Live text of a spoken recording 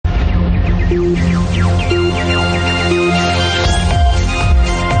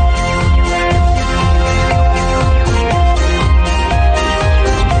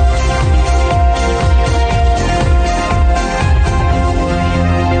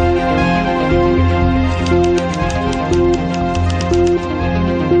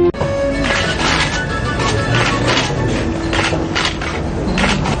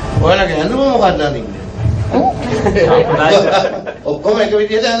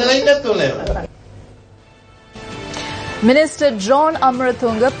Minister John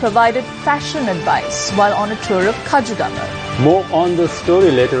Amarathunga provided fashion advice while on a tour of Kajugama. More on the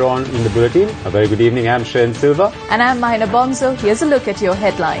story later on in the bulletin. A very good evening. I'm Sharon Silva. And I'm Mahina Bonzo. Here's a look at your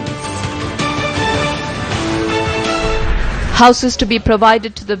headlines. Houses to be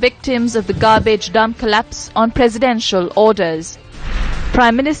provided to the victims of the garbage dump collapse on presidential orders.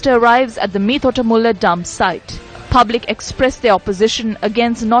 Prime Minister arrives at the Meethotamulla dump site. Public express their opposition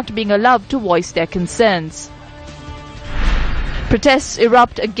against not being allowed to voice their concerns. Protests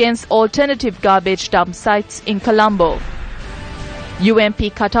erupt against alternative garbage dump sites in Colombo.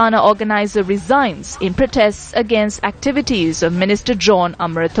 UMP Katana organizer resigns in protests against activities of Minister John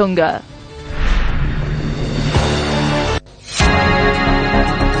Amarathunga.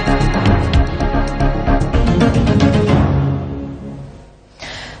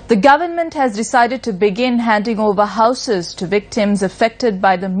 The government has decided to begin handing over houses to victims affected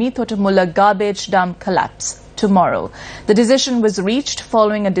by the Meethotamulla garbage dump collapse tomorrow. The decision was reached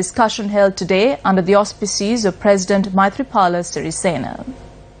following a discussion held today under the auspices of President Maithripala Sirisena.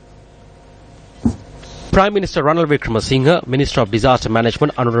 Prime Minister Ranil Wickremesinghe, Minister of Disaster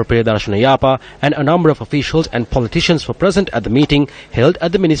Management Anura Priyadarshana Yapa and a number of officials and politicians were present at the meeting held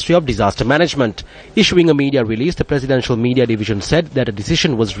at the Ministry of Disaster Management. Issuing a media release, the Presidential Media Division said that a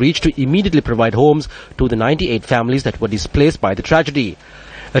decision was reached to immediately provide homes to the 98 families that were displaced by the tragedy.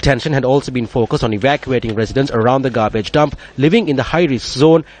 Attention had also been focused on evacuating residents around the garbage dump living in the high-risk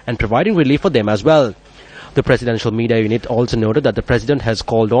zone and providing relief for them as well. The Presidential Media Unit also noted that the President has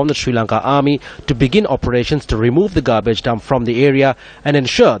called on the Sri Lanka Army to begin operations to remove the garbage dump from the area and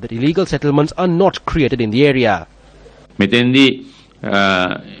ensure that illegal settlements are not created in the area.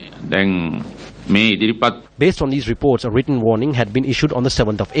 Based on these reports, a written warning had been issued on the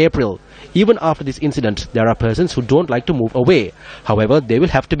 7th of April. Even after this incident, there are persons who don't like to move away. However, they will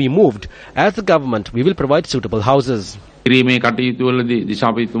have to be moved. As the government, we will provide suitable houses. There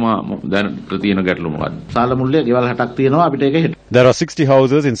are 60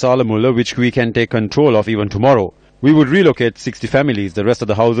 houses in Salamulla which we can take control of even tomorrow. We would relocate 60 families. The rest of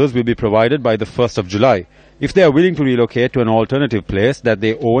the houses will be provided by the 1st of July. If they are willing to relocate to an alternative place that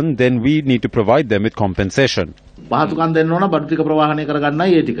they own, then we need to provide them with compensation.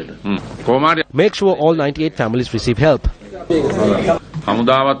 Make sure all 98 families receive help.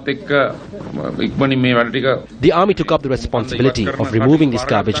 The army took up the responsibility of removing this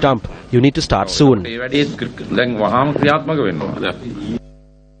garbage dump. You need to start soon.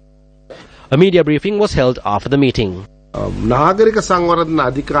 A media briefing was held after the meeting. The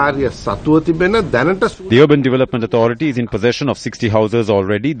Urban Development Authority is in possession of 60 houses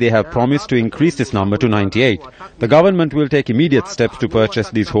already. They have promised to increase this number to 98. The government will take immediate steps to purchase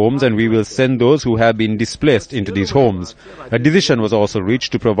these homes and we will send those who have been displaced into these homes. A decision was also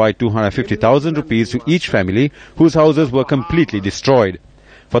reached to provide 250,000 rupees to each family whose houses were completely destroyed.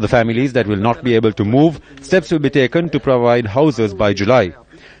 For the families that will not be able to move, steps will be taken to provide houses by July.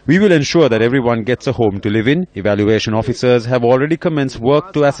 We will ensure that everyone gets a home to live in. Evaluation officers have already commenced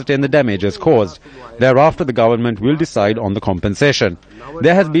work to ascertain the damages caused. Thereafter, the government will decide on the compensation.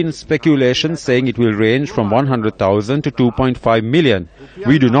 There has been speculation saying it will range from 100,000 to 2.5 million.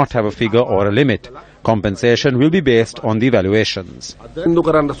 We do not have a figure or a limit. Compensation will be based on the evaluations.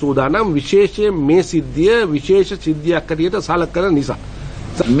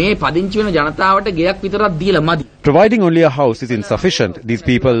 Providing only a house is insufficient. These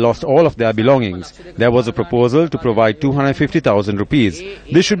people lost all of their belongings. There was a proposal to provide 250,000 rupees.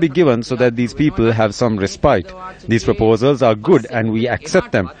 This should be given so that these people have some respite. These proposals are good and we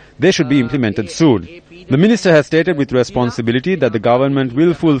accept them. They should be implemented soon. The minister has stated with responsibility that the government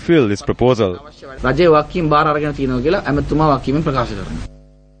will fulfill this proposal.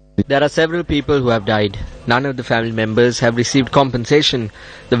 There are several people who have died. None of the family members have received compensation.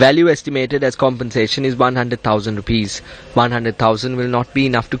 The value estimated as compensation is 100,000 rupees. 100,000 will not be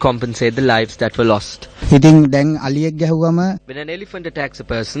enough to compensate the lives that were lost. When an elephant attacks a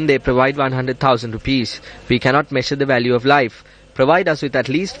person, they provide 100,000 rupees. We cannot measure the value of life. Provide us with at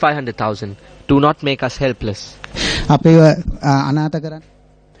least 500,000. Do not make us helpless.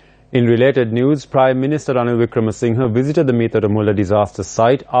 In related news, Prime Minister Ranil Wickremesinghe visited the Meethotamulla disaster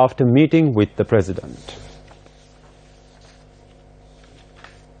site after meeting with the President.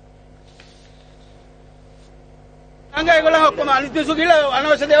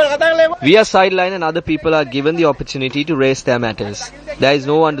 We are sidelined and other people are given the opportunity to raise their matters. There is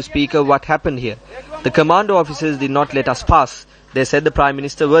no one to speak of what happened here. The commando officers did not let us pass. They said the Prime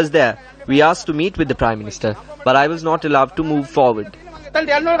Minister was there. We asked to meet with the Prime Minister, but I was not allowed to move forward. A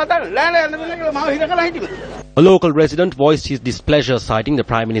local resident voiced his displeasure, citing the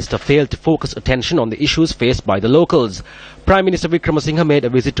Prime Minister failed to focus attention on the issues faced by the locals. Prime Minister Wickremesinghe made a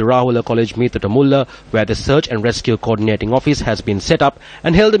visit to Rahula College Meethotamulla, where the Search and Rescue Coordinating Office has been set up,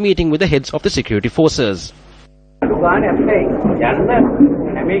 and held a meeting with the heads of the security forces.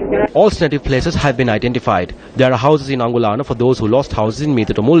 All sensitive places have been identified. There are houses in Angulana for those who lost houses in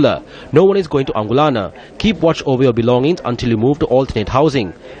Meethotamulla. No one is going to Angulana. Keep watch over your belongings until you move to alternate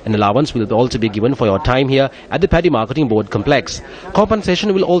housing. An allowance will also be given for your time here at the Paddy Marketing Board complex.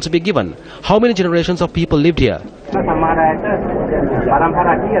 Compensation will also be given. How many generations of people lived here?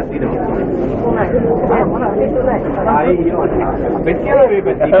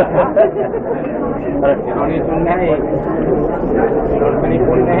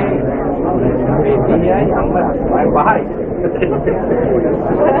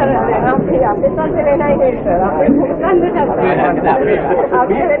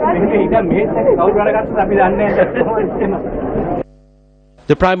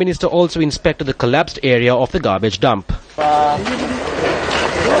 The Prime Minister also inspected the collapsed area of the garbage dump.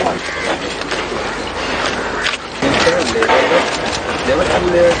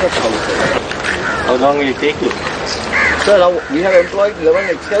 How long will it take you? Sir, we have employed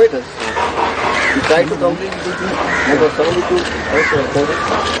 11 excavators. We try to complete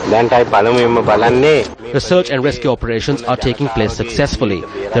The search and rescue operations are taking place successfully.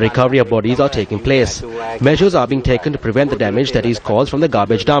 The recovery of bodies are taking place. Measures are being taken to prevent the damage that is caused from the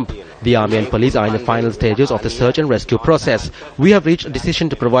garbage dump. The army and police are in the final stages of the search and rescue process. We have reached a decision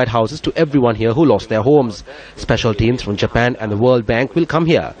to provide houses to everyone here who lost their homes. Special teams from Japan and the World Bank will come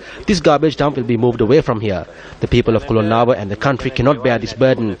here. This garbage dump will be moved away from here. The people of Kulonnawa and the country cannot bear this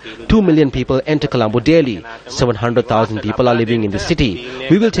burden. 2 million people enter Colombo daily. 700,000 people are living in the city.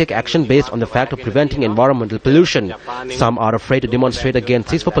 We will take action based on the fact of preventing environmental pollution. Some are afraid to demonstrate against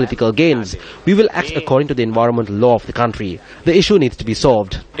this for political gains. We will act according to the environmental law of the country. The issue needs to be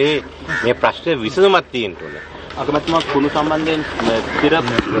solved.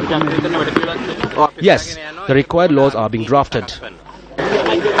 Yes, the required laws are being drafted.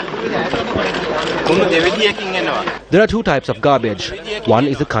 There are two types of garbage. One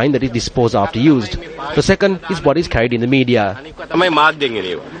is the kind that is disposed after used. The second is what is carried in the media.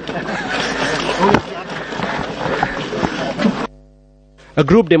 A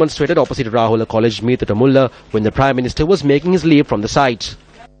group demonstrated opposite Rahula College Meethotamulla when the Prime Minister was making his leave from the site.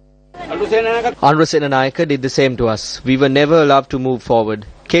 Anurasena Nayaka did the same to us. We were never allowed to move forward.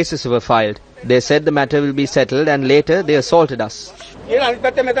 Cases were filed. They said the matter will be settled and later they assaulted us.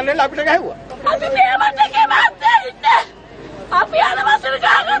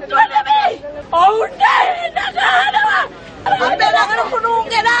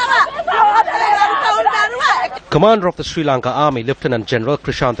 Commander of the Sri Lanka Army, Lieutenant General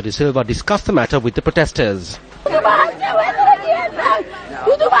Krishanta De Silva, discussed the matter with the protesters.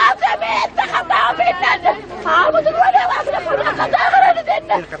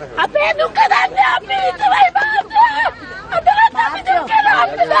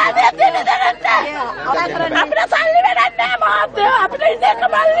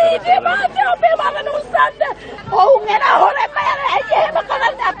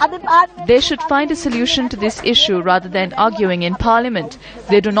 They should find a solution to this issue rather than arguing in Parliament.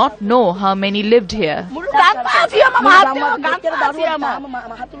 They do not know how many lived here.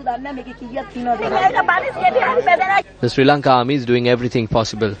 The Sri Lanka Army is doing everything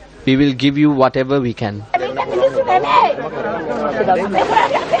possible. We will give you whatever we can.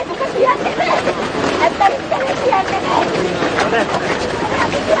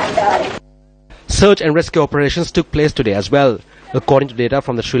 Search and rescue operations took place today as well. According to data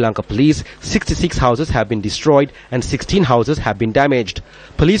from the Sri Lanka police, 66 houses have been destroyed and 16 houses have been damaged.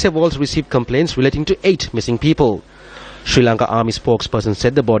 Police have also received complaints relating to 8 missing people. Sri Lanka Army spokesperson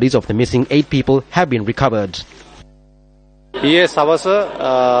said the bodies of the missing 8 people have been recovered.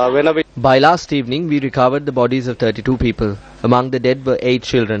 By last evening, we recovered the bodies of 32 people. Among the dead were 8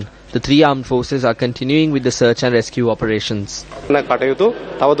 children. The 3 armed forces are continuing with the search and rescue operations.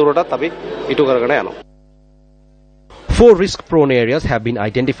 4 risk-prone areas have been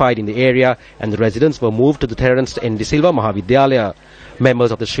identified in the area and the residents were moved to the Terence N. De Silva Mahavidyalaya.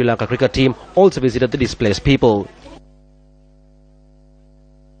 Members of the Sri Lanka cricket team also visited the displaced people.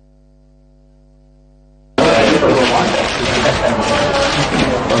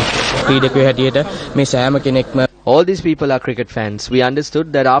 All these people are cricket fans. We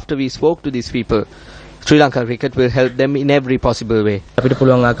understood that after we spoke to these people, Sri Lanka cricket will help them in every possible way.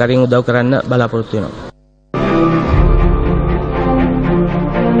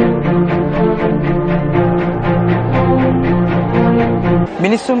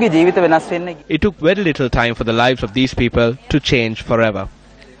 It took very little time for the lives of these people to change forever.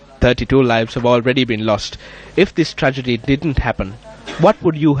 32 lives have already been lost. If this tragedy didn't happen, what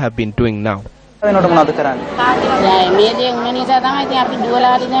would you have been doing now?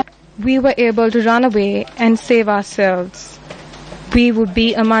 We were able to run away and save ourselves. We would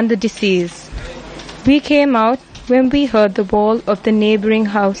be among the deceased. We came out when we heard the wall of the neighboring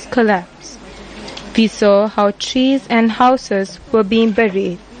house collapse. We saw how trees and houses were being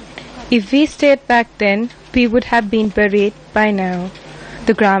buried. If we stayed back then, we would have been buried by now.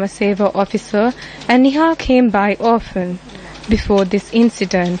 The Grama Seva officer and Niha came by often before this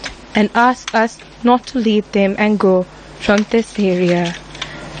incident and asked us not to leave them and go from this area.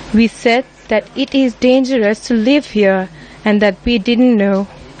 We said that it is dangerous to live here and that we didn't know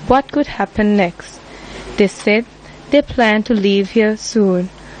what could happen next. They said they plan to leave here soon,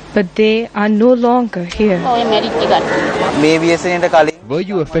 but they are no longer here. Were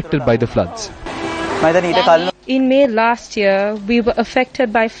you affected by the floods? In May last year, we were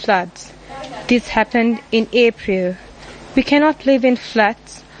affected by floods. This happened in April. We cannot live in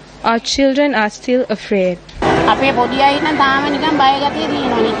flats. Our children are still afraid.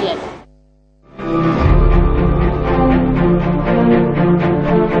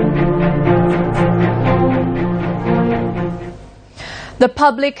 The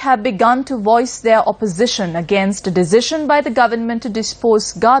public have begun to voice their opposition against a decision by the government to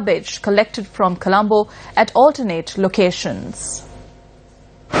dispose garbage collected from Colombo at alternate locations.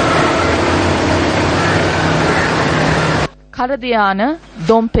 Karadiyana,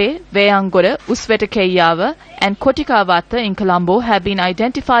 Dompe, Veyangora, Uswetakeyawa and Kotikawata in Colombo have been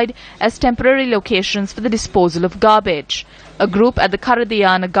identified as temporary locations for the disposal of garbage. A group at the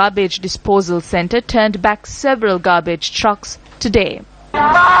Karadiyana Garbage Disposal Centre turned back several garbage trucks today.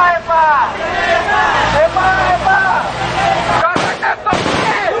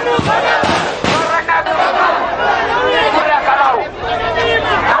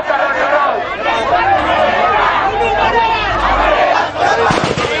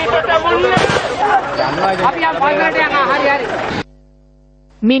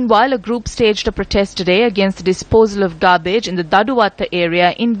 Meanwhile, a group staged a protest today against the disposal of garbage in the Daduwatta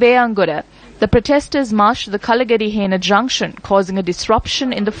area in Veyangora. The protesters marched to the Kalageri-Hena junction, causing a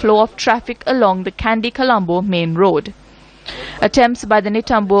disruption in the flow of traffic along the Kandy-Colombo main road. Attempts by the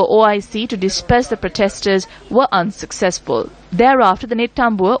Nitambua OIC to disperse the protesters were unsuccessful. Thereafter, the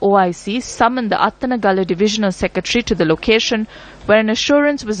Nitambua OIC summoned the Attanagala Divisional Secretary to the location, where an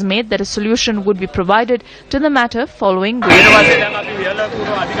assurance was made that a solution would be provided to the matter following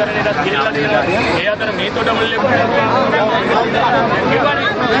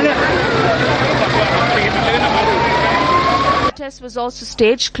protest was also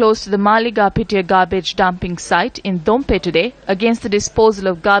staged close to the Maligapitia garbage dumping site in Dompe today against the disposal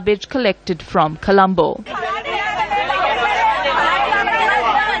of garbage collected from Colombo.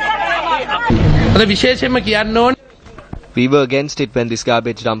 We were against it when this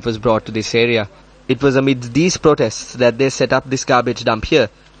garbage dump was brought to this area. It was amidst these protests that they set up this garbage dump here.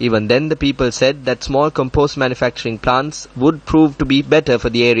 Even then, the people said that small compost manufacturing plants would prove to be better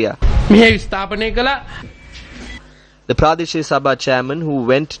for the area. The Pradesh Sabha chairman, who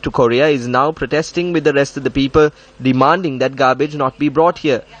went to Korea, is now protesting with the rest of the people, demanding that garbage not be brought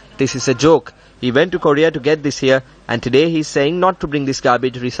here. This is a joke. He went to Korea to get this here, and today he is saying not to bring this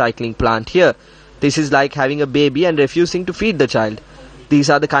garbage recycling plant here. This is like having a baby and refusing to feed the child. These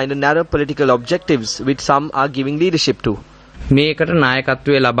are the kind of narrow political objectives which some are giving leadership to.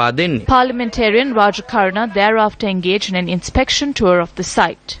 Parliamentarian Rajakarna thereafter engaged in an inspection tour of the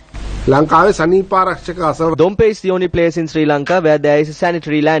site. Dompe is the only place in Sri Lanka where there is a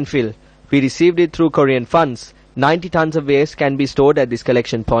sanitary landfill. We received it through Korean funds. 90 tons of waste can be stored at this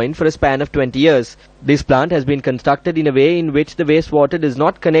collection point for a span of 20 years. This plant has been constructed in a way in which the wastewater does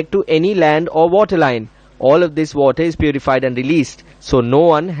not connect to any land or water line. All of this water is purified and released. So no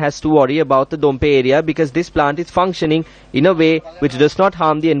one has to worry about the Dompe area because this plant is functioning in a way which does not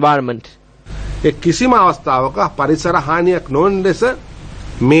harm the environment.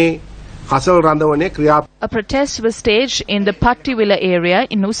 A protest was staged in the Pattivilla area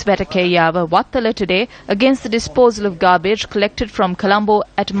in Newsfirst.lk Wattala today against the disposal of garbage collected from Colombo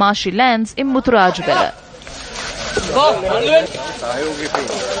at marshy lands in Muthurajabella.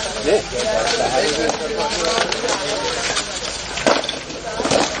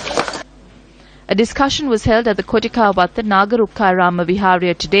 A discussion was held at the Kotikavatta Nagarukkarama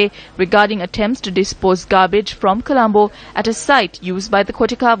Viharya today regarding attempts to dispose garbage from Colombo at a site used by the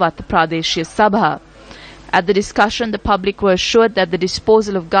Kotikavatta Pradeshya Sabha. At the discussion, the public were assured that the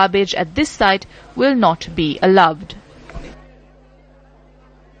disposal of garbage at this site will not be allowed.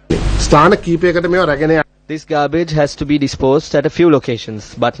 This garbage has to be disposed at a few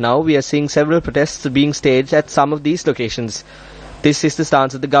locations, but now we are seeing several protests being staged at some of these locations. This is the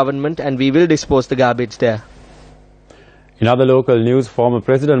stance of the government and we will dispose the garbage there. In other local news, former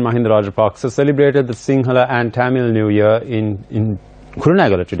President Mahinda Rajapaksa celebrated the Sinhala and Tamil New Year in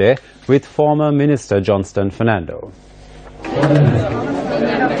Kurunegala today with former Minister Johnston Fernando.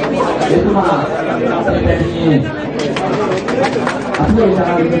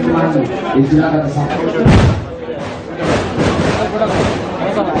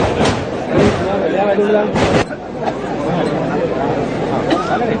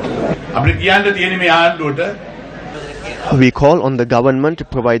 We call on the government to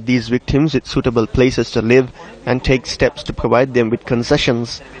provide these victims with suitable places to live and take steps to provide them with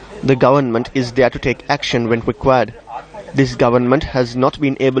concessions. The government is there to take action when required. This government has not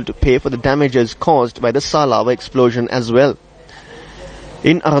been able to pay for the damages caused by the Salava explosion as well.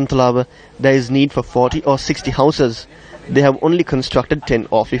 In Aranthalawa, there is need for 40 or 60 houses. They have only constructed 10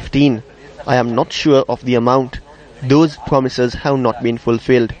 or 15. I am not sure of the amount. Those promises have not been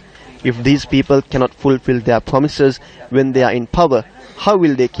fulfilled. If these people cannot fulfill their promises when they are in power, how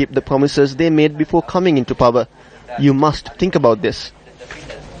will they keep the promises they made before coming into power? You must think about this.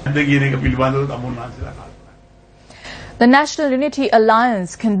 The National Unity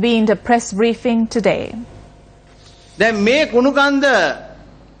Alliance convened a press briefing today.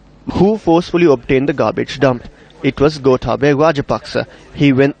 Who forcefully obtained the garbage dump? It was Gotabaya Rajapaksa.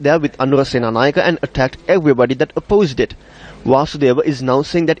 He went there with Anurasena Nayaka and attacked everybody that opposed it. Vasudeva is now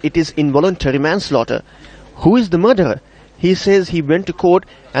saying that it is involuntary manslaughter. Who is the murderer? He says he went to court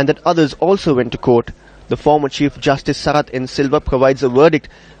and that others also went to court. The former Chief Justice Sarath N. Silva provides a verdict,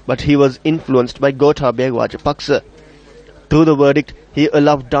 but he was influenced by Gotabaya Rajapaksa. Through the verdict, he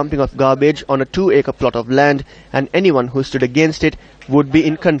allowed dumping of garbage on a 2-acre plot of land, and anyone who stood against it would be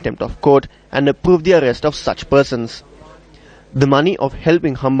in contempt of court and approved the arrest of such persons. The money of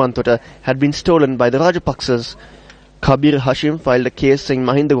helping Hambantota had been stolen by the Rajapaksas. Kabir Hashim filed a case saying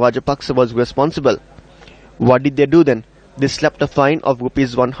Mahinda Rajapaksa was responsible. What did they do then? They slapped a fine of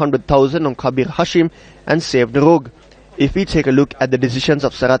rupees 100,000 on Kabir Hashim and saved the rogue. If we take a look at the decisions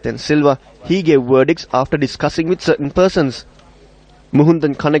of Sarath and Silva, he gave verdicts after discussing with certain persons.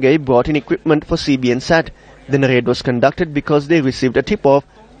 Muhundan Kanagai brought in equipment for CBN SAT. Then a raid was conducted because they received a tip-off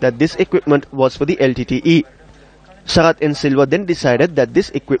that this equipment was for the LTTE. Sarath and Silva then decided that this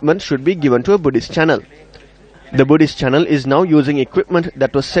equipment should be given to a Buddhist channel. The Buddhist channel is now using equipment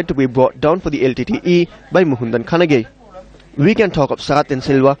that was said to be brought down for the LTTE by Muhundan Kanagai. We can talk of Sarath and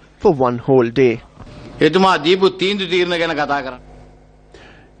Silva for one whole day.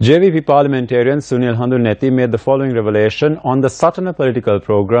 JVP parliamentarian Sunil Handuneti made the following revelation on the Satana political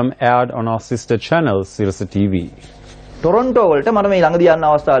program aired on our sister channel, Sirasa TV.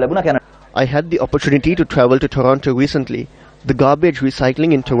 I had the opportunity to travel to Toronto recently. The garbage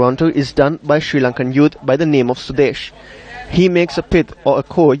recycling in Toronto is done by Sri Lankan youth by the name of Sudesh. He makes a pith or a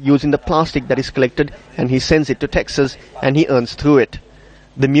core using the plastic that is collected and he sends it to Texas and he earns through it.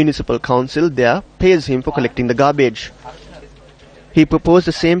 The municipal council there pays him for collecting the garbage. He proposed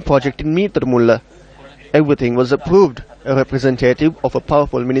the same project in Meetharmulla. Everything was approved. A representative of a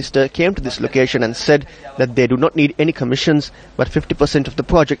powerful minister came to this location and said that they do not need any commissions, but 50% of the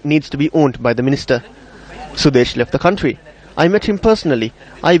project needs to be owned by the minister. Sudesh left the country. I met him personally.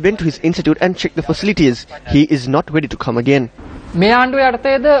 I went to his institute and checked the facilities. He is not ready to come again.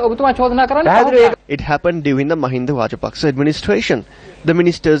 It happened during the Mahinda Rajapaksa administration. The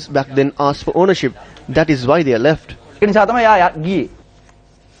ministers back then asked for ownership. That is why they left.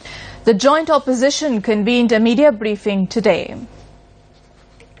 The joint opposition convened a media briefing today.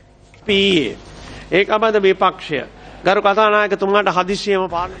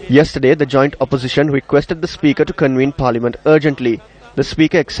 Yesterday, the joint opposition requested the Speaker to convene Parliament urgently. The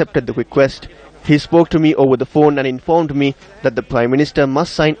Speaker accepted the request. He spoke to me over the phone and informed me that the Prime Minister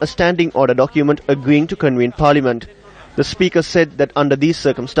must sign a standing order document agreeing to convene Parliament. The Speaker said that under these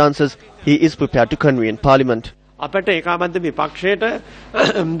circumstances, he is prepared to convene Parliament. අපට ඒකාබද්ධ විපක්ෂයට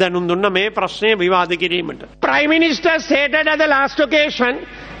දැනුම් දුන්න මේ ප්‍රශ්නය විවාද කිරීමට. Prime Minister stated at the last occasion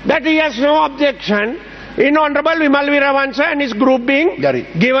that he has no objection in Honorable Vimal Weerawansa and his group being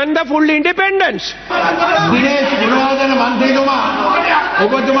given the full independence. Dinesh Gunawardena මන්ත්‍රීතුමා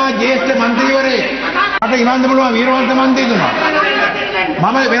ඔබතුමා ජ්‍යෙෂ්ඨ මන්ත්‍රීවරයෙක් මට ඉවන්න පුළුවන් වීරවන්ත මන්ත්‍රීතුමා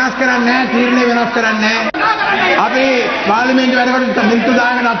මම වෙනස් කරන්නේ නැහැ තීරණය වෙනස් කරන්නේ නැහැ අපි පාර්ලිමේන්තු වැඩකට මිනිත්තු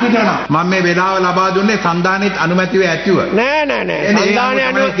 10කට අත්විඳිනවා මම මේ වේලාව ලබා දුන්නේ සන්දානෙත් අනුමැතිව ඇතිව නෑ සන්දානය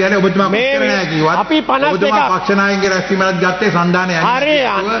අනුව කියන්නේ ඔබතුමා කොච්චර නෑ කිව්වත් අපි 52 ඔබතුමා පක්ෂ නායකගේ රැස්වීමකට ගත්තේ සන්දානය හරි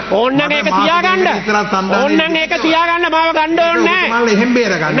ඕන්නම් ඒක තියාගන්න ඕන්නම් ඒක තියාගන්න මාව ගන්න ඕනේ නෑ මම එහෙම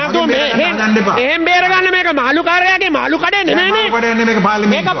බේර ගන්න නතු එහෙම බේර ගන්න මේක මාළු කාර්යයේ මාළු කඩේ නෙමෙයිනේ මාළු කඩේ නෙමෙයි මේක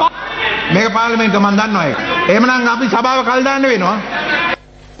පාර්ලිමේන්තුව මේක පාර්ලිමේන්තුව මම දන්නවා ඒක එහෙමනම් අපි සභාව කල් දාන්න වෙනවා.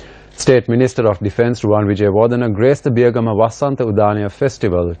 State Minister of Defence Ruwan Wijewardena graced the Biyagama Vasanta Udaniya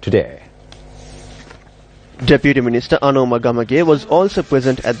festival today. Deputy Minister Anoma Gamage was also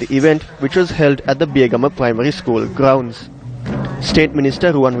present at the event, which was held at the Biyagama Primary School grounds. State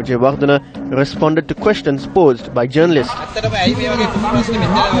Minister Ruwan Wijewardena responded to questions posed by journalists.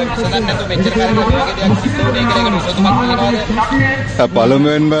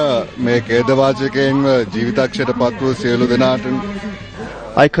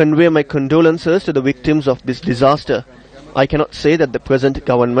 I convey my condolences to the victims of this disaster. I cannot say that the present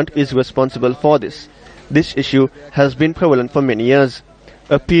government is responsible for this. This issue has been prevalent for many years.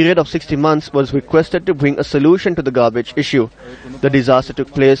 A period of 60 months was requested to bring a solution to the garbage issue. The disaster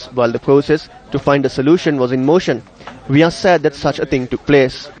took place while the process to find a solution was in motion. We are sad that such a thing took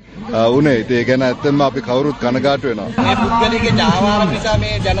place. උනේ ඒ ගැන ඇත්තම අපි කවුරුත් කනගාටු වෙනවා. මේ පුද්ගලිකේ ජාවාරම් නිසා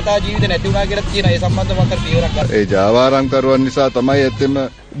මේ ජනතා ජීවිත නැති වුණා කියලා කියන ඒ සම්බන්ධව අතර තීව්‍රයක් ගන්න. ඒ ජාවාරම් කරුවන් නිසා තමයි ඇත්තම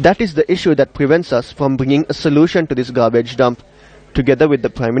That is the issue that prevents us from bringing a solution to this garbage dump. Together with the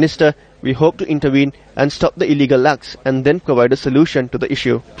Prime Minister, we hope to intervene and stop the illegal acts and then provide a solution to the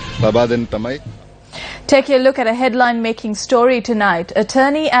issue. බබාදෙන් තමයි Taking a look at a headline-making story tonight.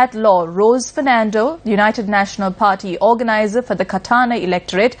 Attorney at law Rose Fernando, the United National Party organizer for the Katana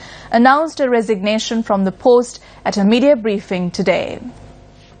electorate, announced a resignation from the post at a media briefing today.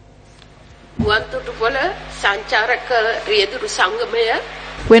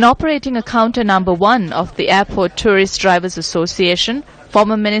 When operating a counter number 1 of the Airport Tourist Drivers Association,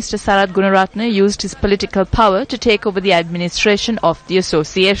 former Minister Sarath Gunaratne used his political power to take over the administration of the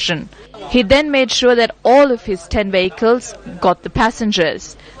association. He then made sure that all of his 10 vehicles got the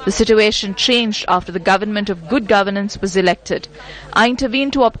passengers. The situation changed after the government of good governance was elected. I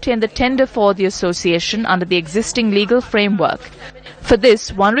intervened to obtain the tender for the association under the existing legal framework. For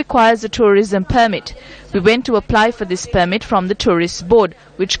this, one requires a tourism permit. We went to apply for this permit from the Tourist Board,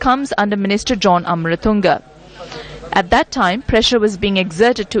 which comes under Minister John Amarathunga. At that time, pressure was being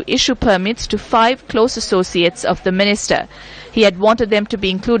exerted to issue permits to 5 close associates of the minister. He had wanted them to be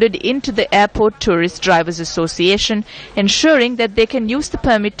included into the Airport Tourist Drivers Association, ensuring that they can use the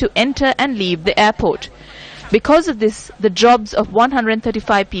permit to enter and leave the airport. Because of this, the jobs of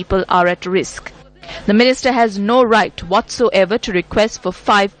 135 people are at risk. The minister has no right whatsoever to request for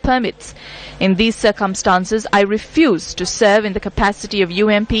 5 permits. In these circumstances, I refuse to serve in the capacity of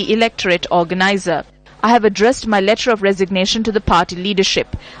UMP electorate organizer. I have addressed my letter of resignation to the party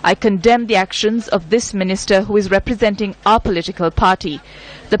leadership. I condemn the actions of this minister who is representing our political party.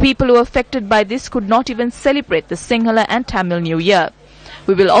 The people who are affected by this could not even celebrate the Sinhala and Tamil New Year.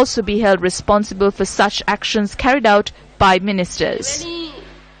 We will also be held responsible for such actions carried out by ministers.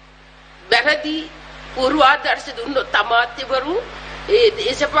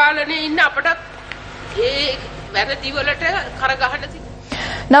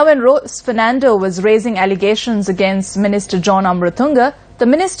 Now, when Rose Fernando was raising allegations against Minister John Amarathunga, the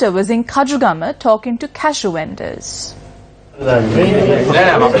minister was in Kajugama talking to cashew vendors.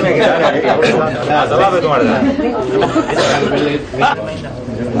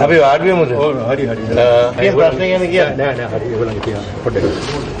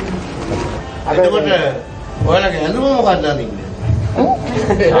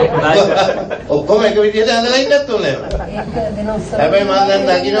 ඔක්කොම එක විදිහට ඇඳලා ඉන්නත් ඕනේ. හැබැයි මම දැන්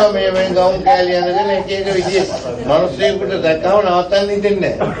දකිනවා මේ ගවුම් කෑලි ඇඳගෙන එක එක විදිහට මිනිස්සුන්ට දැක්කම නවත්තන්න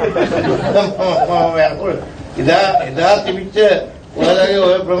හිතෙන්නේ නැහැ. ඉදා තිබිච්ච ඔයාලගේ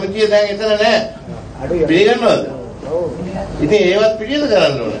ඔය ප්‍රමිතිය දැන් එතන නැහැ. පිළිගන්නවද? ඉතින් ඒවත් පිළියෙල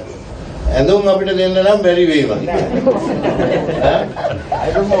කරන්න ඕනේ. ඇඳුම් අපිට දෙන්න නම් බැරි වෙයි මම.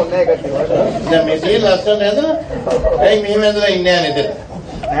 ඇඳුම් ඕනේ කට්ටිය. දැන් මේ සීල ලස්සන ඇඳලා ඇයි මෙහෙම ඇඳලා ඉන්නේ නැහැ නේද?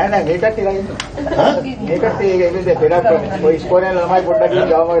 නෑ නෑ මේ කට්ටිය ළඟ ඉන්න. හා? මේ කට්ටිය ඒකේ පෙරක් ඔය ඉස්කෝලේ ළමයි පොඩ්ඩක් ගිහින්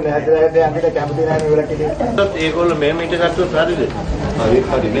ගාම වල හැදලා අපිට කැමති නැහැ මේ වල කිව්වේ. ඒගොල්ලෝ මෙහෙම ඉඳ ගත්තොත් හරියද?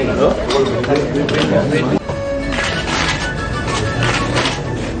 හරි නේ නේද?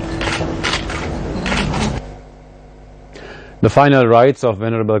 The final rites of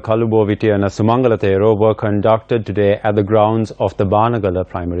Venerable Kalubo Vitiyana Sumangala Thero were conducted today at the grounds of the Banagala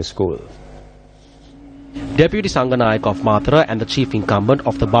Primary School. Deputy Sanganayak of Mathura and the chief incumbent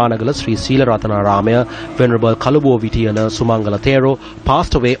of the Banagala Sri Sila Ratana Ramaya, Venerable Kalubo Vitiyana Sumangala Thero,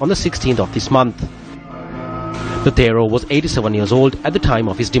 passed away on the 16th of this month. The Thero was 87 years old at the time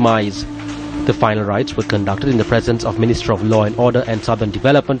of his demise. The final rites were conducted in the presence of Minister of Law and Order and Southern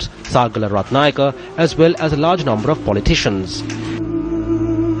Development, Sagala Ratnayaka, as well as a large number of politicians.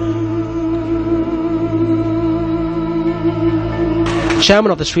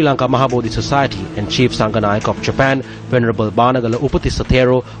 Chairman of the Sri Lanka Mahabodhi Society and Chief Sanganayak of Japan, Venerable Banagala Upatissa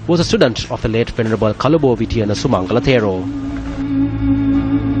Thero, was a student of the late Venerable Kalubo Vitiyana Sumangala Thero.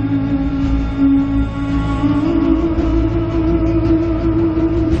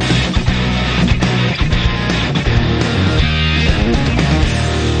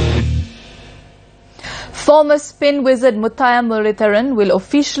 Former spin wizard Muthaiya Muralitharan will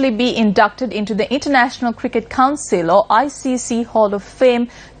officially be inducted into the International Cricket Council or ICC Hall of Fame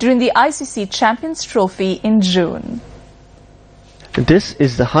during the ICC Champions Trophy in June. This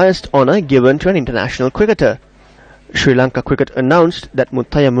is the highest honour given to an international cricketer. Sri Lanka Cricket announced that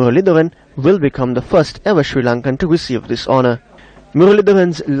Muthaiya Muralitharan will become the first ever Sri Lankan to receive this honour.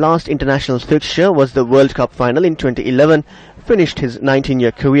 Muralitharan's last international fixture was the World Cup final in 2011, finished his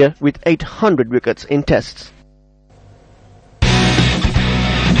 19-year career with 800 wickets in tests.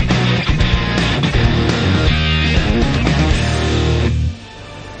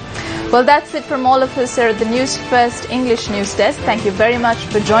 Well, that's it from all of us here at the News First English News Desk. Thank you very much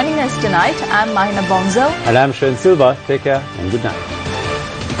for joining us tonight. I'm Mahina Bonzo. And I'm Shane Silva. Take care and good night.